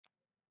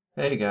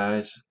Hey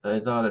guys,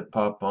 I thought I'd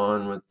pop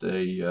on with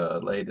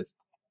the latest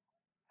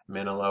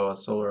Mauna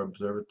Solar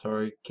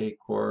Observatory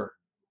K-Core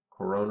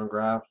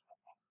coronagraph.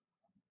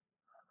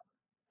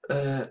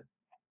 Uh,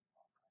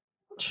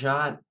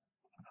 Shot,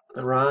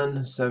 the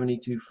run,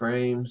 72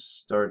 frames,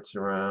 starts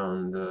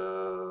around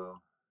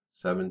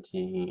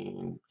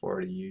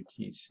 1740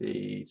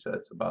 UTC, so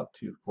that's about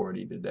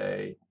 2:40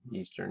 today,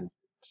 Eastern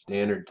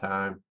Standard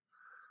Time.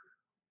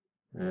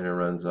 And it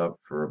runs up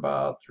for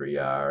about 3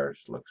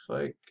 hours, looks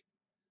like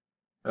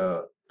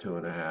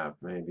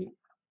 2.5 maybe.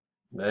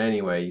 But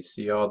anyway, you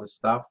see all the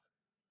stuff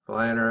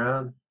flying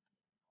around?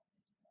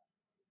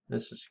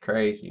 This is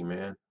crazy,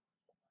 man.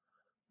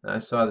 I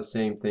saw the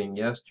same thing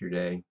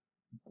yesterday,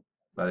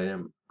 but I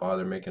didn't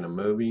bother making a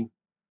movie.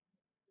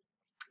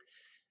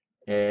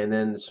 And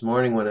then this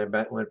morning when I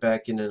went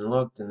back in and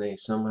looked, and they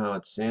somehow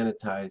had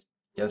sanitized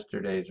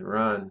yesterday's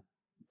run.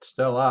 It's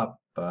still up,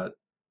 but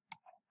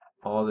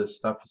all this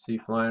stuff you see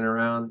flying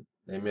around,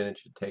 they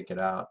managed to take it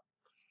out.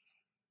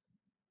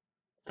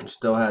 And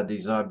still had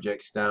these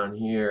objects down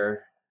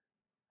here,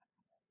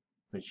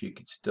 which you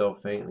could still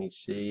faintly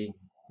see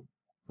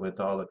with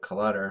all the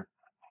clutter.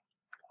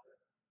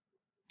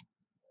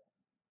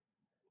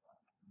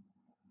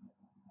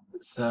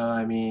 So,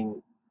 I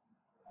mean,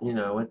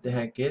 what the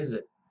heck is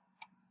it?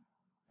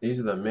 These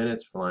are the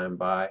minutes flying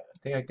by. I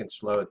think I can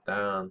slow it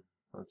down.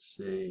 Let's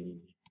see.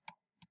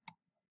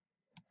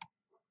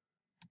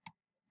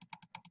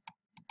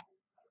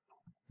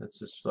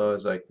 That's as slow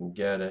as I can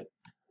get it.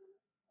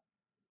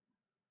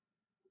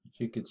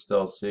 You can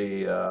still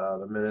see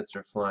the minutes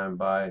are flying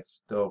by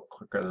still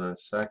quicker than a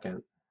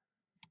second.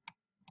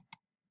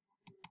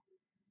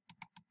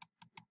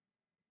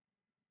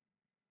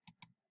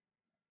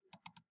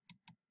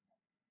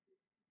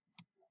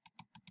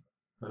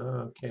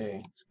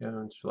 Okay, it's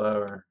going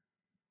slower.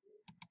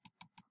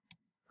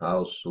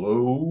 How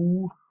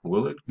slow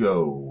will it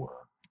go?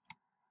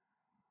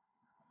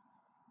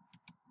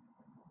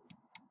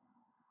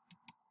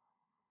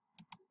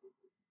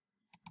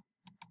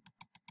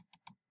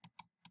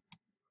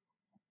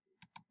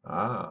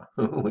 Ah,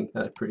 we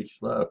got it pretty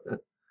slow.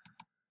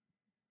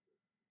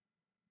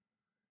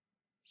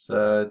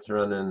 So it's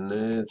running,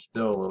 it's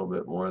still a little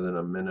bit more than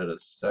a minute a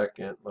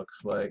second,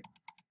 looks like.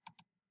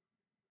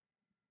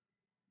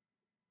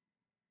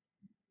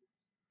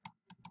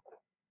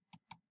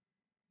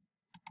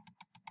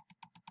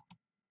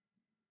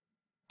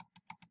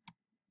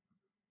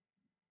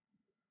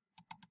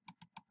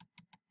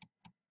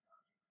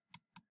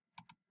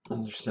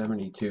 Under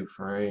 72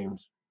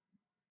 frames.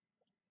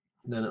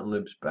 Then it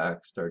loops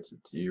back, starts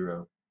at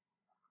 0.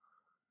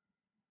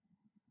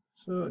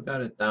 So I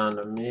got it down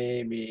to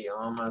maybe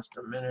almost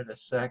a minute a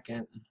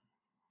second.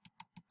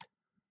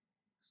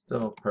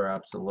 Still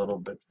perhaps a little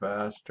bit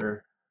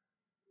faster.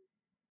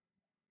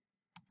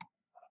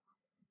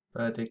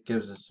 But it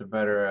gives us a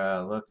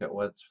better look at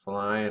what's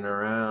flying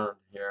around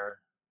here.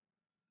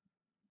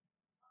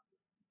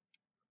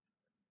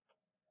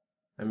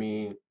 I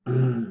mean,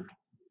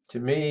 to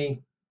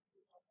me,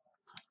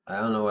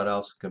 I don't know what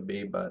else it could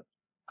be but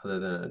other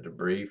than a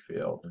debris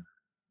field.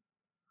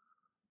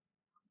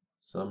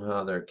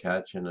 Somehow they're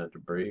catching a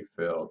debris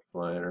field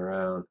flying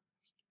around.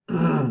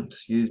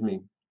 Excuse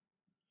me.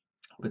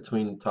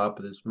 Between the top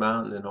of this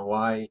mountain in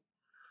Hawaii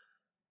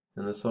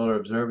and the Solar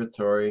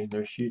Observatory,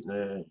 they're shooting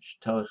a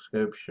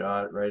telescope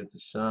shot right at the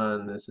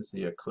sun. This is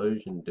the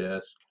occlusion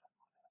disk.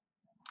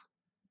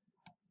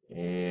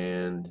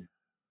 And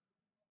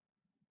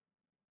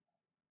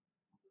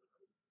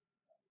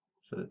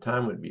so the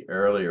time would be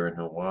earlier in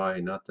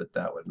Hawaii. Not that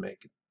that would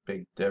make a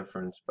big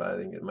difference, but I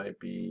think it might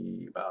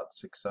be about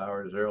 6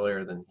 hours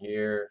earlier than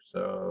here.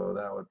 So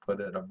that would put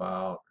it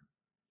about,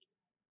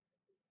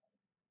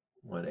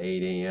 what,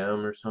 8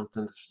 a.m. or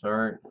something to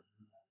start.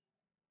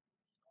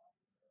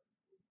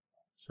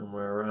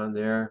 Somewhere around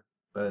there.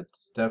 But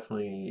it's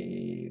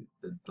definitely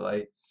the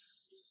lights,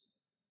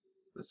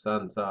 the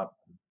sun's up.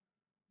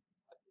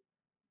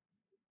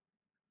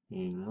 I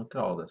mean, look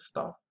at all this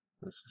stuff.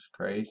 This is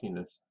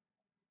craziness.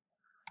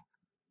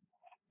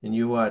 And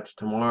you watch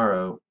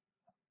tomorrow.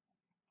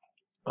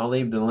 I'll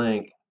leave the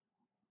link.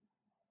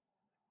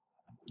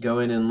 Go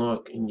in and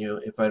look, and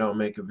if I don't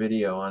make a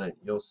video on it,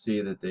 you'll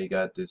see that they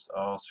got this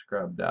all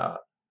scrubbed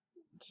out,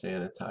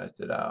 sanitized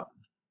it out.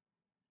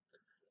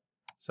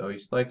 So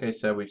like I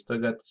said, we still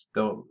got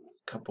a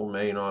couple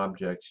main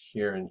objects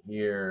here and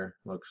here,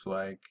 looks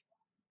like,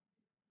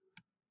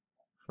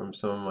 from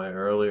some of my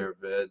earlier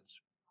vids.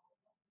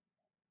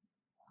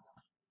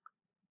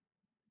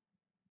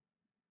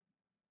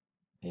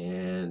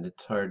 And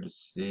it's hard to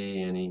see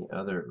any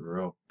other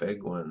real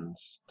big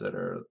ones that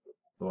are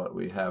what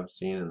we have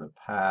seen in the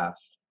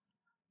past.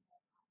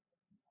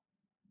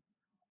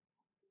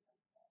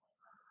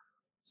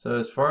 So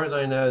as far as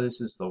I know,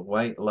 this is the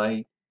white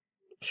light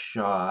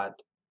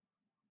shot,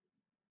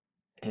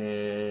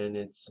 and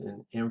it's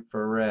an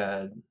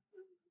infrared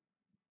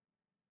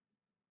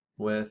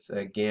with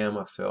a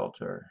gamma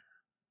filter.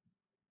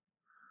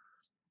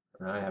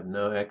 I have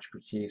no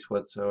expertise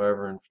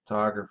whatsoever in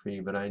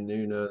photography, but I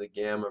do know the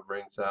gamma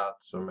brings out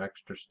some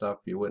extra stuff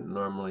you wouldn't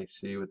normally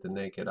see with the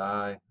naked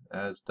eye,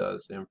 as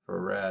does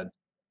infrared.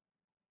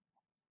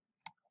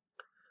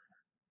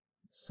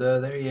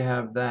 So there you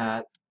have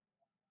that.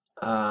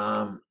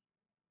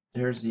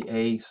 Here's the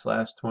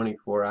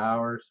A/24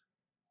 hours.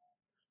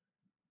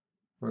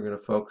 We're going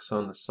to focus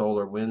on the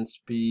solar wind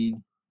speed.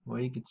 Well,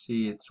 you can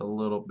see it's a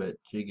little bit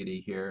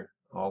jiggity here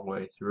all the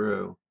way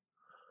through,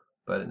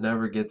 but it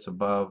never gets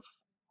above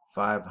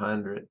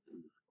 500.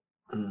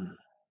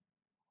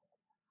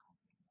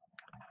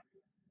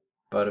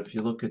 But if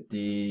you look at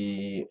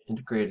the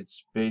integrated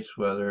space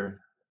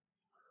weather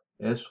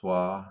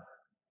ISWA,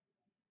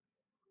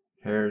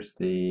 here's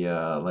the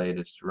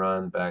latest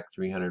run back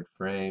 300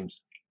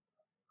 frames,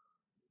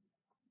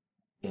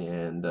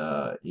 and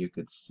you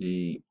could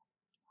see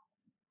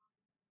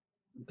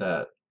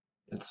that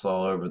it's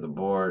all over the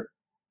board.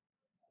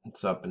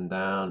 It's up and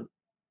down,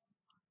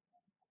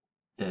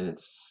 and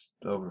it's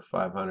over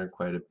 500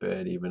 quite a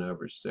bit, even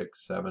over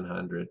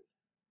 700.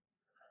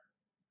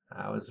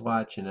 I was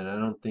watching it. I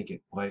don't think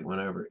it quite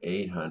went over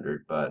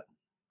 800, but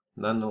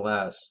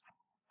nonetheless,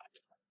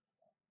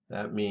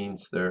 that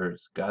means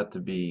there's got to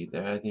be,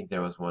 I think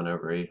there was one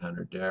over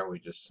 800 there we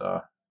just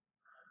saw.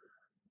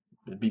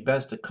 It'd be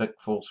best to click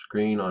full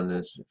screen on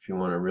this if you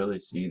want to really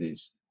see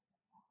these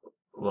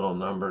little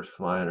numbers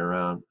flying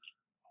around.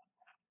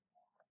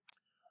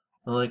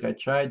 And like I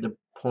tried to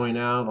point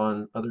out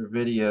on other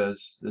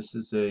videos, this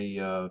is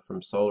a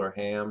from Solar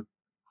Ham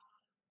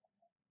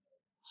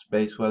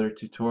space weather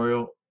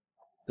tutorial.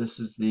 This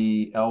is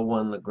the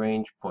L1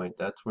 Lagrange point.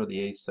 That's where the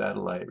ACE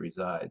satellite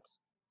resides,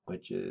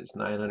 which is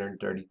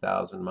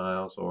 930,000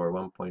 miles or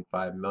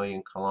 1.5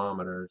 million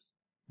kilometers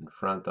in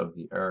front of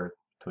the Earth,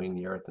 between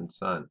the Earth and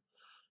Sun.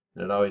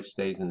 And it always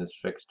stays in this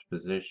fixed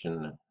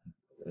position.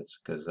 It's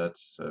because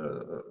that's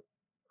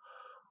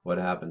what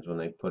happens when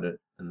they put it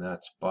in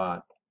that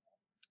spot.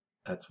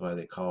 That's why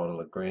they call it a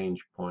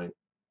Lagrange point.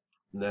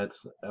 And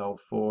that's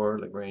L4,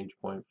 Lagrange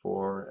point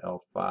 4,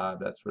 L5.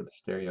 That's where the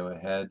stereo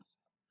heads.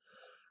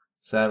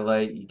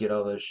 Satellite, you get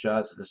all those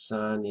shots of the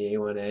sun, the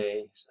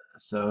A1A,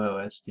 SOHO,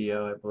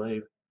 SDO, I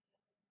believe.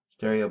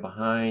 Stereo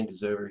behind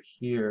is over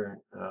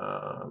here.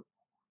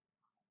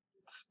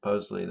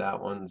 Supposedly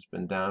that one's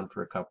been down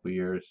for a couple of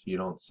years. You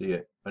don't see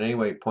it. But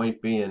anyway,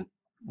 point being,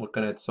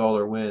 looking at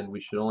solar wind, we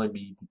should only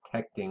be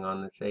detecting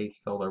on this ACE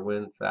solar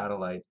wind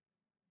satellite,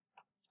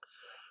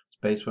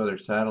 space weather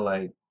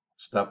satellite,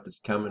 stuff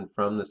that's coming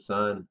from the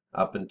sun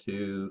up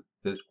into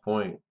this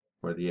point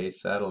where the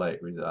ACE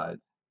satellite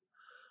resides.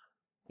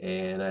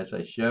 And as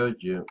I showed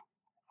you,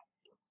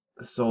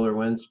 the solar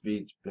wind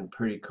speed's been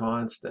pretty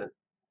constant,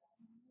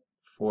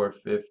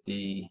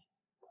 450,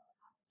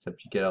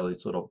 except you get all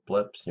these little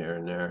blips here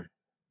and there.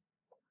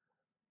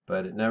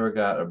 But it never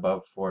got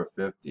above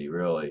 450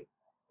 really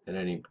at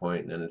any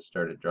point, and then it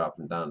started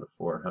dropping down to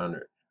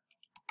 400.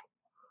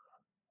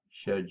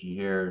 Showed you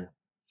here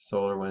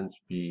solar wind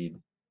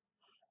speed,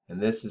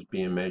 and this is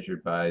being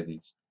measured by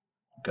these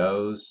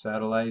GOES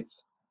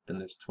satellites in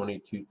this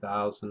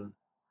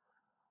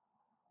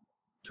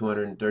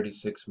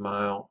 22,236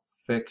 mile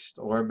fixed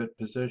orbit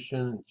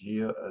position,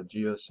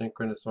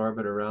 geosynchronous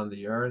orbit around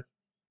the Earth.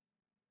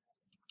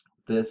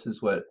 This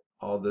is what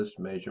all this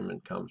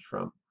measurement comes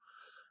from.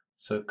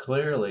 So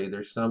clearly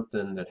there's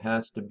something that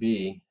has to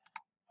be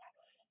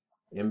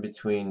in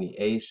between the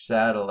ACE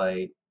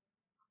satellite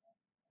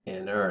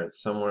and Earth,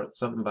 somewhere,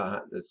 something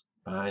that's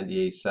behind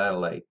the ACE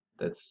satellite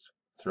that's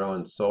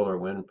throwing solar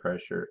wind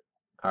pressure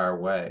our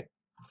way.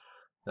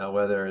 Now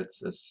whether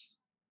it's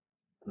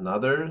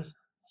another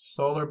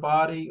solar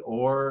body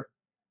or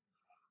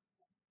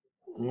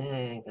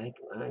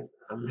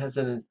I'm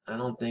hesitant. I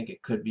don't think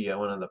it could be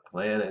one of the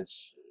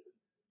planet's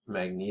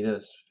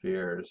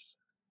magnetospheres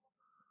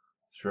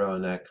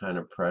throwing that kind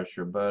of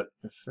pressure, but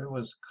if it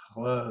was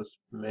close,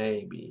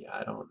 maybe,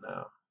 I don't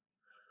know.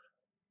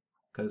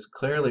 Because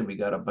clearly we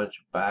got a bunch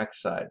of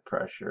backside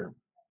pressure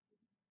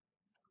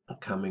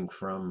coming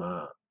from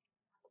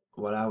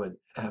what I would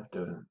have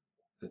to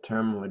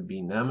determine would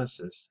be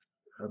Nemesis,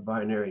 our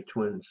binary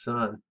twin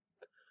sun.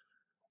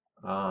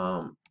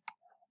 And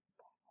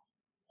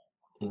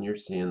you're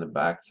seeing the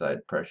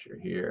backside pressure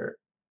here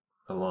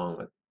along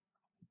with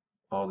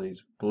all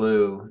these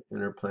blue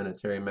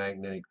interplanetary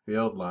magnetic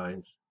field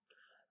lines.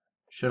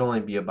 Should only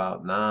be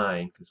about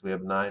 9 because we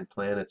have 9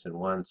 planets and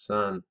 1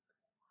 sun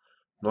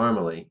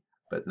normally,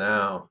 but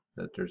now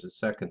that there's a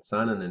second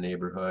sun in the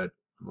neighborhood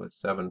with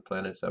 7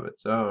 planets of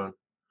its own,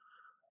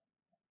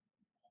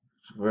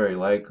 it's very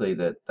likely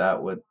that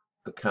that would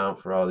account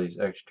for all these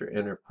extra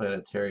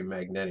interplanetary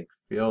magnetic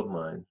field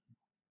lines.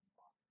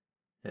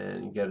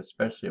 And you get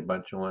especially a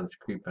bunch of ones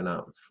creeping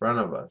out in front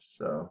of us.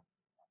 So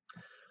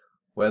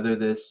whether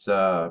this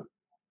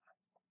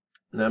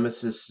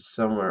Nemesis is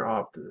somewhere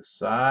off to the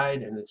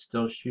side and it's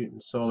still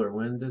shooting solar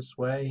wind this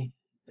way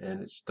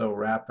and it's still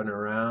wrapping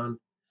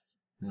around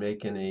and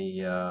making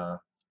a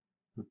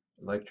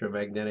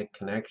electromagnetic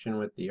connection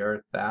with the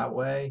Earth that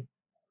way,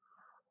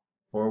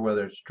 or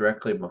whether it's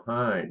directly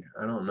behind.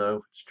 I don't know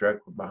if it's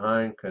directly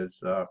behind because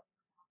I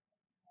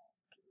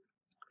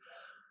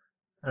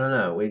don't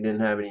know, we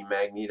didn't have any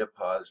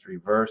magnetopause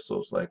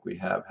reversals like we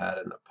have had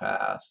in the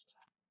past.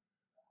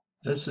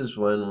 This is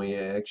when we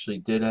actually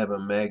did have a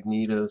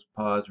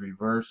magnetopause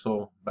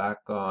reversal back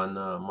on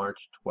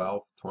March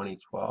 12th,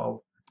 2012.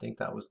 I think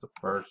that was the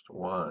first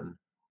one.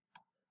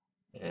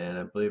 And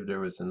I believe there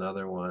was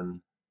another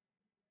one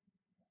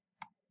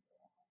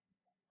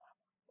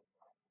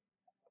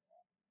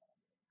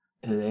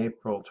in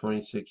April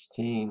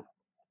 2016.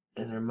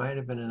 And there might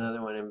have been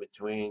another one in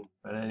between.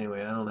 But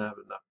anyway, I don't have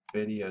enough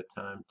video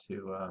time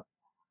to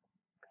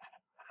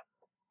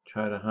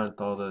try to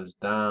hunt all those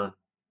down.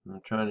 I'm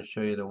trying to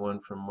show you the one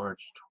from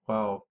March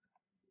 12th.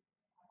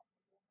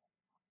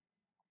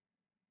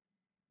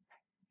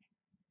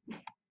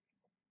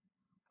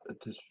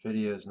 But this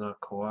video is not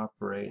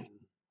cooperating.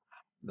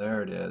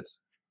 There it is.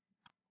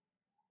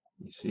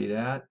 You see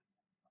that?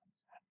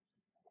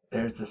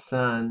 There's the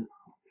sun.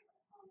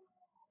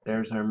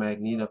 There's our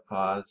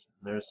magnetopause.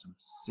 There's some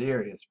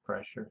serious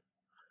pressure.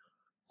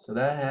 So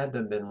that had to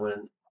have been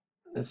when,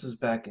 this was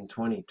back in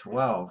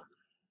 2012.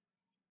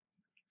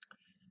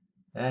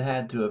 That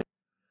had to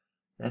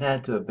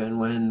have been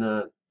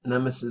when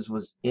Nemesis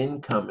was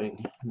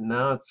incoming.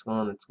 Now it's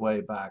on its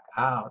way back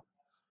out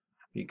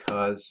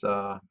because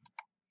if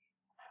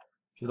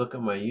you look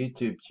at my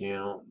YouTube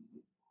channel,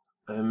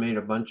 I made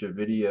a bunch of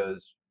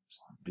videos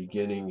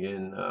beginning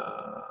in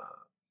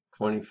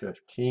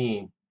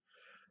 2015,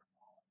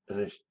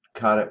 and I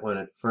caught it when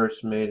it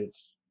first made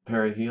its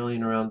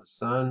perihelion around the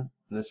sun.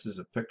 And this is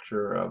a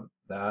picture of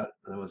that.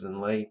 It was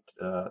in late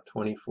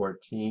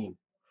 2014,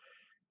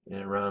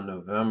 and around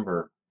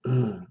November.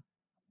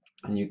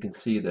 And you can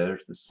see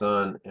there's the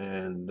sun,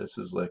 and this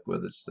is like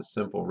with it's the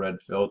simple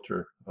red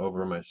filter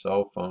over my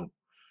cell phone,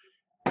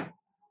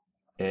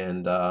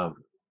 and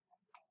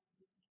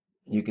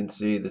you can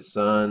see the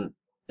sun,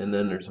 and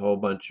then there's a whole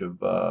bunch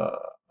of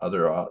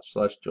other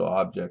celestial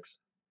objects.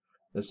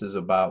 This is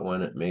about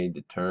when it made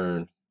the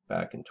turn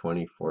back in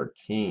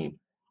 2014,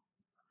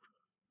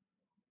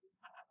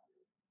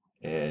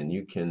 and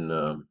you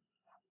can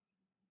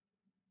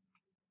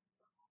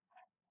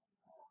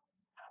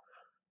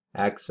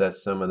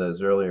access some of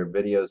those earlier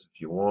videos if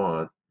you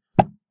want,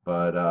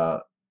 but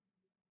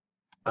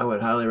I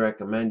would highly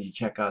recommend you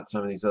check out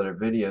some of these other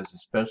videos,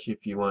 especially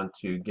if you want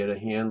to get a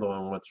handle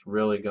on what's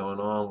really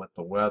going on with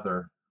the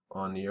weather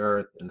on the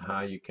earth and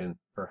how you can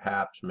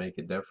perhaps make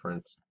a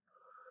difference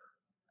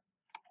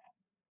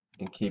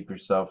and keep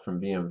yourself from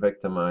being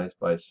victimized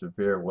by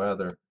severe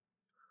weather.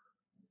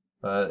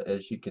 But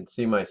as you can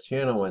see, my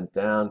channel went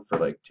down for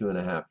like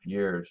 2.5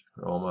 years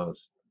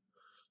almost.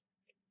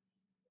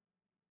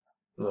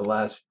 The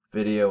last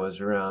video was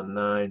around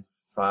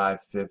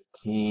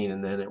 9/5/15,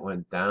 and then it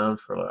went down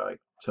for like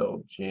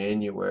till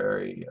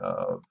January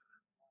of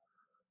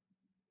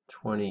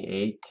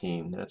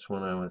 2018. That's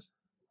when I was,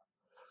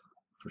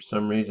 for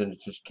some reason, it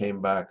just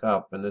came back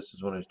up, and this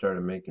is when I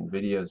started making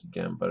videos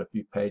again. But if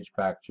you page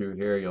back through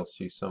here, you'll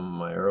see some of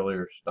my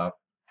earlier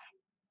stuff.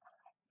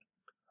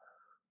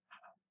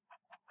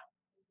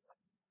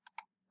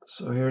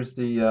 So here's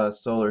the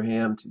solar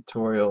ham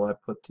tutorial. I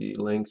put the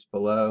links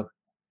below.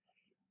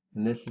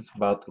 And this is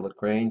about the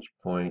Lagrange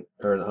point,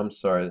 or I'm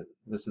sorry,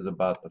 this is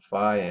about the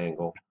phi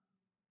angle.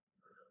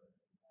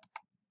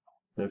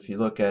 And if you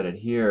look at it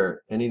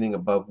here, anything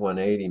above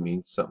 180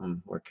 means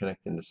something, we're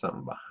connecting to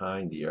something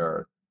behind the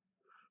Earth.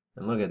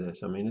 And look at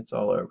this, I mean, it's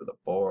all over the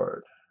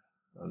board.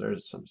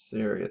 There's some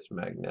serious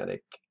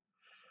magnetic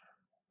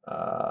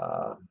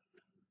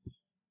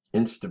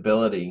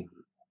instability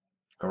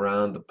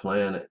around the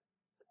planet.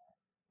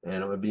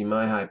 And it would be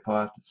my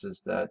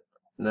hypothesis that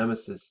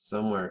Nemesis is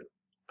somewhere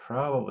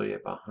probably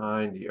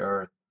behind the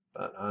Earth,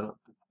 but I don't.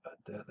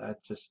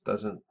 That just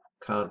doesn't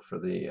account for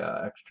the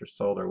extra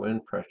solar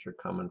wind pressure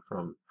coming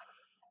from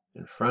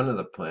in front of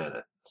the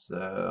planet. So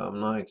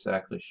I'm not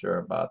exactly sure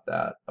about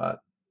that,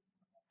 but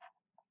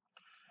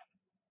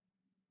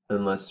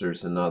unless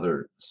there's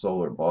another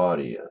solar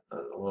body, a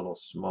little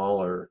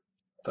smaller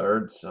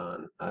third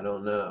sun, I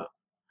don't know.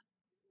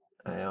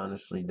 I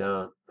honestly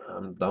don't.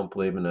 Don't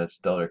believe in that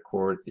stellar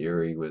core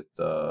theory with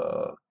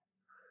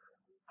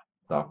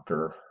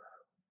Dr.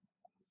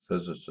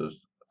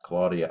 physicist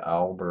Claudia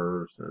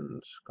Albers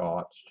and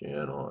Scott's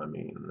channel. I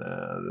mean,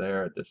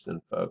 they're at this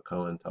Info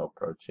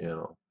COINTELPRO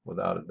channel,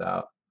 without a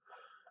doubt.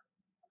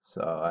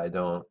 So I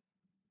don't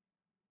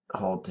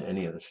hold to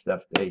any of the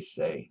stuff they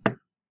say.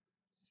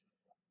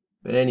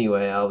 But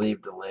anyway, I'll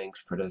leave the links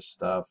for this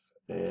stuff,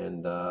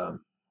 and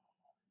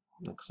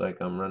looks like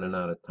I'm running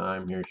out of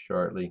time here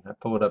shortly. I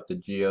pulled up the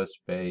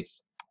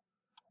geospace.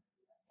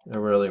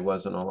 There really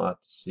wasn't a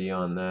lot to see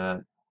on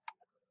that.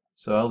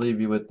 So I'll leave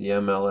you with the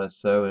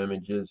MLSO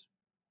images,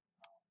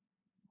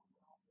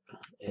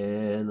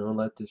 and we'll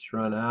let this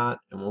run out,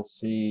 and we'll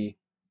see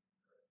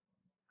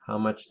how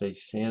much they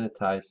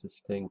sanitize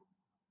this thing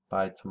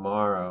by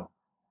tomorrow.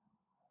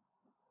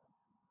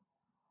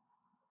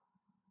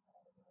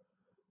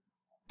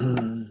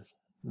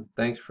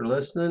 Thanks for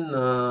listening.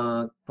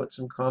 Put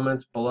some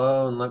comments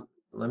below and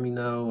let me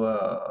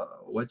know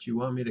what you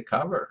want me to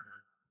cover.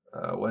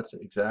 What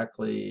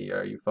exactly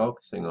are you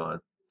focusing on?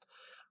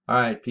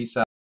 All right, peace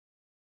out.